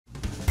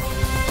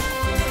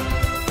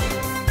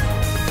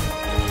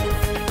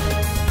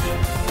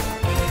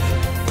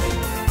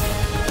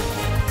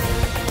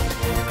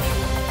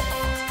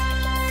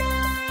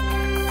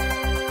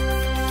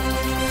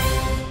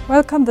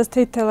Welcome the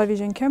state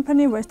television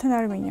company Western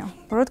Armenia.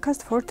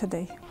 Broadcast for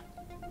today.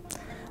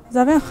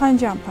 Zaven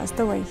Khanjian passed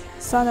away,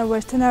 son of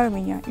Western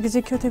Armenia,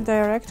 executive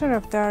director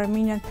of the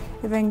Armenian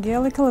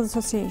Evangelical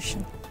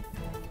Association.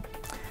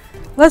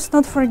 Let's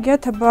not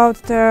forget about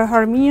the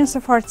Armenians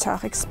of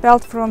Artsakh,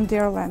 expelled from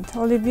their land,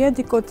 Olivier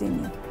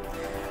Decotigny.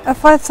 A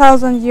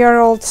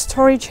 5,000-year-old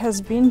storage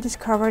has been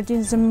discovered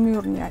in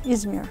Zmyurnia,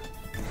 Izmir.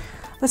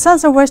 The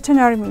sons of Western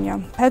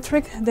Armenia,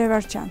 Patrick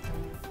Devejyan.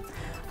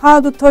 How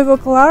do Toivo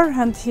Klaar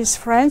and his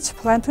friends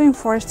plan to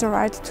enforce the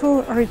right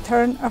to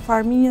return of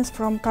Armenians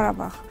from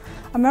Karabakh?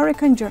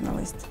 American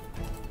journalist.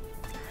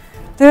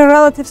 The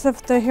relatives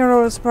of the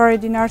heroes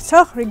buried in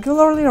Artsakh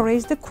regularly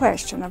raise the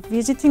question of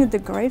visiting the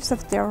graves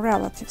of their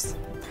relatives.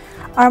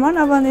 Arman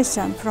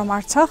Avanesyan from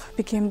Artsakh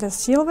became the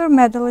silver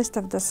medalist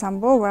of the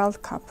Sambo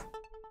World Cup.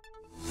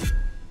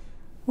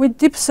 With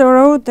deep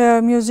sorrow,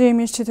 the Museum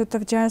Institute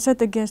of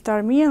Genocide against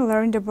Armenia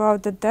learned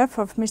about the death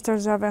of Mr.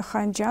 Zaven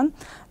Khanjian,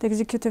 the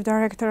executive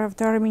director of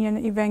the Armenian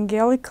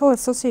Evangelical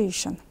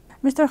Association.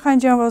 Mr.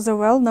 Khanjian was a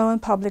well-known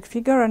public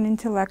figure, an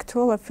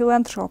intellectual, a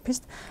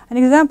philanthropist, an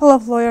example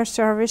of loyal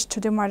service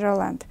to the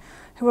motherland.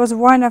 He was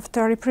one of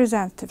the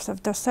representatives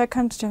of the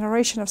second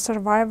generation of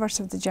survivors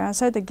of the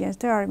genocide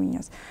against the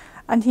Armenians,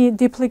 and he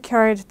deeply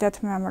carried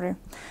that memory.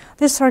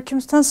 This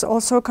circumstance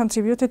also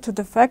contributed to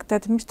the fact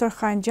that Mr.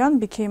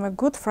 Khanjian became a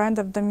good friend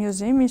of the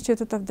Museum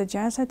Institute of the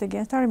Genocide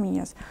against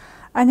Armenians,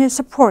 and he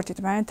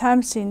supported many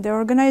times in the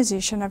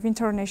organization of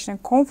international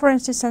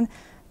conferences and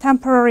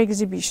temporary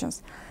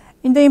exhibitions,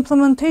 in the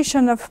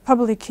implementation of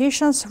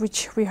publications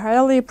which we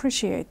highly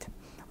appreciate.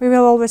 We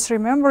will always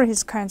remember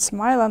his kind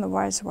smile and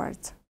wise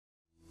words.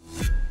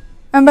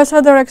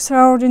 Ambassador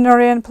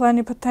Extraordinary and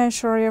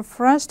Plenipotentiary of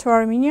France to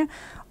Armenia,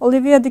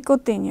 Olivier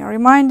Decotigny,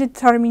 reminded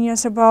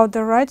Armenians about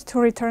the right to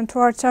return to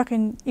Artsakh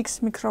in X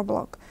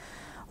microblog.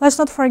 Let's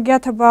not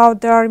forget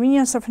about the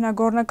Armenians of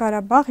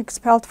Nagorno-Karabakh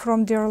expelled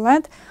from their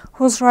land,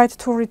 whose right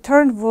to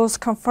return was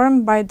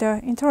confirmed by the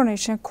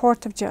International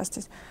Court of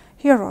Justice.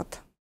 He wrote,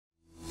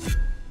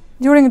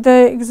 during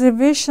the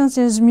exhibitions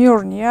in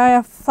Zmyurnia,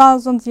 a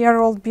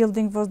 1,000-year-old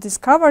building was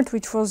discovered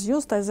which was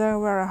used as a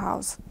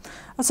warehouse.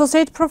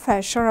 Associate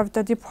Professor of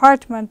the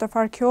Department of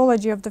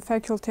Archaeology of the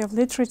Faculty of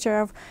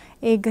Literature of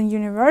Agatangeghos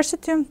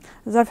University,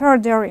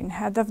 Zaven,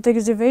 head of the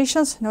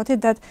exhibitions,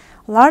 noted that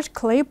large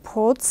clay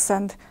pots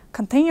and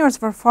containers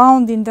were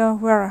found in the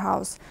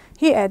warehouse.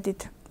 He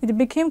added, it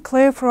became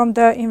clear from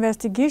the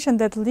investigation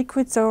that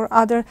liquids or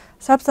other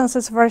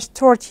substances were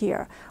stored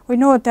here. We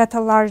know that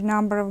a large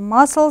number of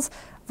mussels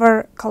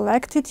were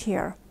collected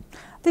here.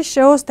 This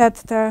shows that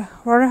the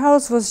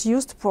warehouse was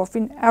used both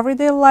in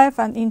everyday life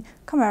and in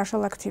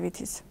commercial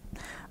activities.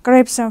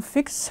 Grapes and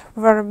figs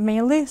were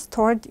mainly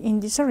stored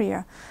in this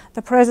area.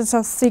 The presence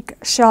of thick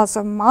shells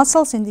of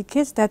mussels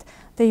indicates that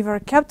they were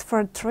kept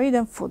for trade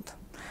and food.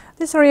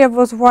 This area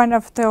was one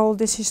of the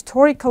oldest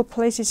historical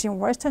places in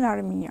Western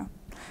Armenia.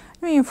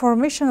 New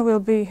information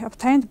will be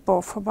obtained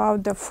both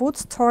about the food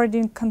stored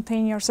in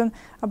containers and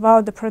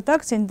about the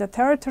products in the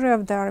territory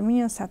of the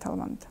Armenian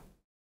settlement.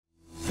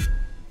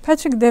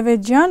 Patrick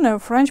Devejyan, a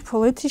French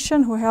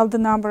politician who held a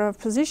number of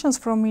positions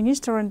from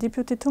minister and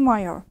deputy to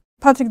mayor.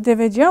 Patrick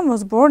Devejyan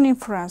was born in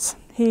France.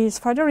 His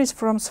father is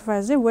from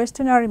Swazi,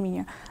 Western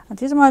Armenia, and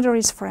his mother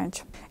is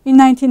French. In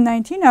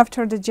 1919,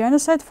 after the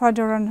genocide,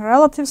 father and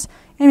relatives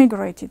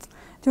emigrated.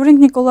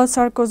 During Nicolas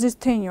Sarkozy's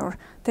tenure,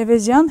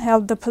 Devejyan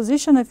held the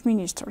position of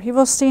minister. He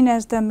was seen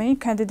as the main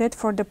candidate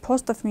for the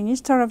post of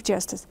Minister of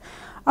Justice.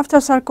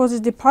 After Sarkozy's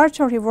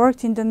departure, he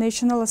worked in the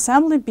National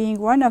Assembly, being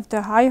one of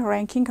the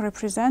high-ranking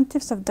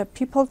representatives of the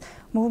People's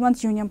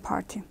Movement Union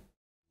Party.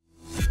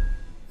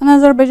 An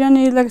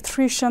Azerbaijani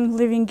electrician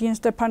living in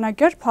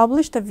Stepanaker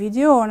published a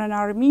video on an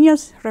Armenian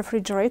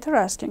refrigerator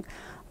asking,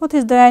 what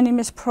is the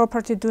enemy's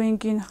property doing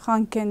in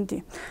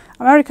Khanjian?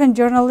 American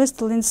journalist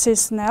Lindsay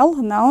Snell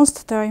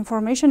announced the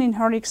information in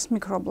her X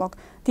microblog,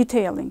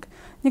 detailing,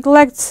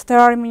 neglects the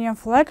Armenian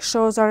flag,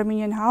 shows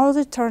Armenian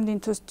houses turned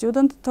into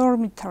student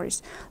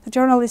dormitories. The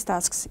journalist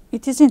asks,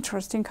 it is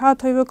interesting how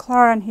Toivo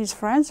Klaar and his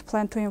friends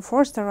plan to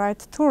enforce the right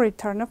to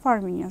return of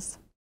Armenians.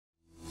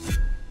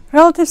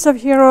 Relatives of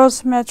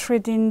heroes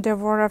martyred in the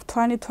war of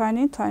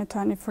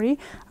 2020-2023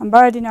 and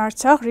buried in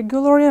Artsakh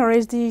regularly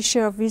raise the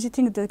issue of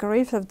visiting the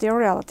graves of their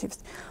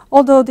relatives.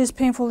 Although this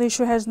painful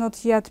issue has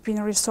not yet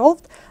been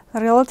resolved, the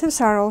relatives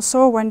are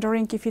also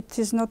wondering if it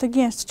is not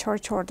against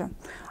church order.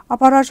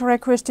 Aparaj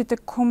requested a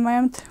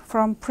comment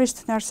from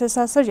priest Narses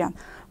Asaryan,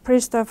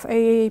 priest of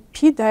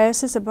AAP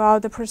diocese,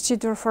 about the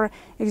procedure for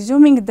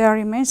exhuming the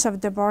remains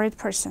of the buried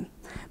person.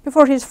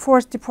 Before his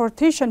forced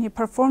deportation, he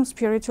performed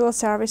spiritual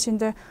service in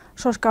the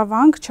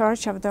Shoshkavang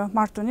church of the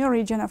Martuni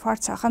region of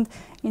Artsakh and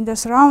in the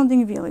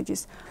surrounding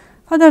villages.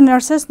 Father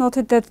Narses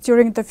noted that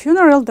during the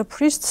funeral, the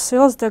priest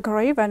seals the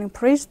grave and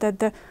prays that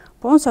the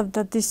bones of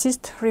the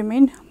deceased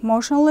remain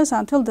motionless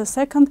until the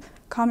second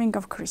coming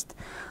of Christ.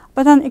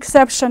 But an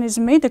exception is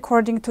made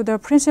according to the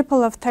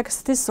principle of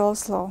text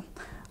dissolves law.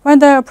 When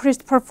the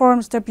priest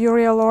performs the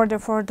burial order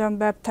for the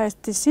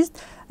baptized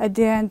deceased, at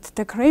the end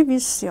the grave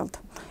is sealed.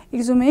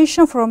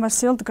 Exhumation from a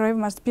sealed grave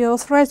must be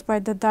authorized by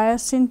the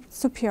diocesan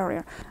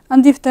superior,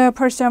 and if the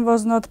person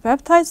was not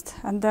baptized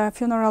and the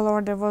funeral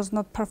order was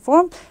not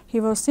performed,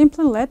 he was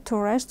simply laid to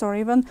rest or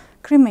even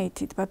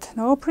cremated, but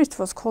no priest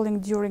was calling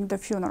during the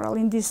funeral.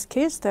 In this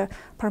case, the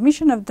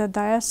permission of the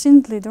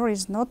diocesan leader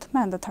is not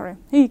mandatory,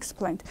 he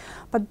explained.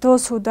 But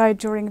those who died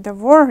during the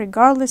war,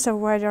 regardless of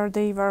whether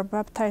they were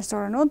baptized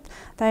or not,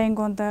 dying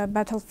on the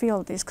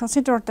battlefield is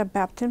considered a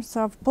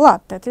baptism of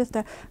blood. That is,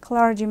 the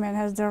clergyman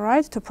has the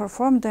right to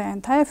perform the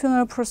entire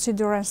funeral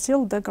procedure and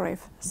seal the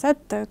grave, said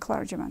the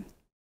clergyman.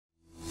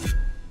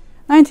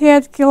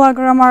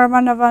 98-kilogram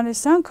Arman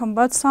Avanesyan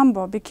combat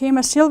Sambo became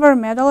a silver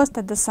medalist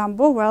at the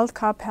Sambo World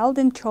Cup held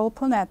in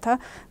Cholponeta,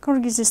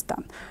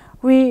 Kyrgyzstan.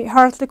 We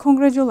heartily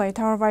congratulate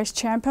our vice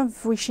champion,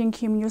 wishing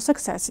him new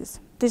successes.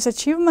 This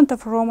achievement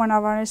of Roman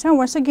Avanesyan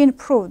once again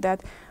proved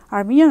that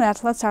Armenian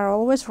athletes are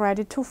always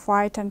ready to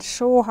fight and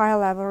show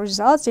high-level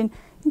results in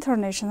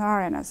international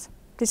arenas.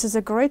 This is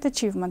a great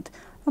achievement,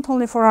 not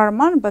only for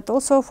Arman, but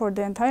also for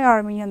the entire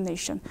Armenian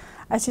nation,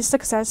 as his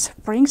success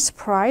brings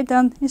pride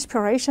and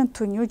inspiration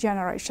to new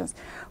generations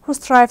who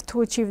strive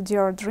to achieve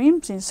their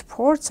dreams in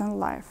sports and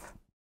life.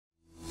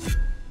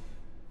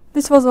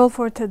 This was all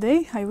for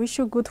today. I wish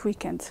you a good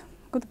weekend.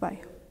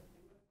 Goodbye.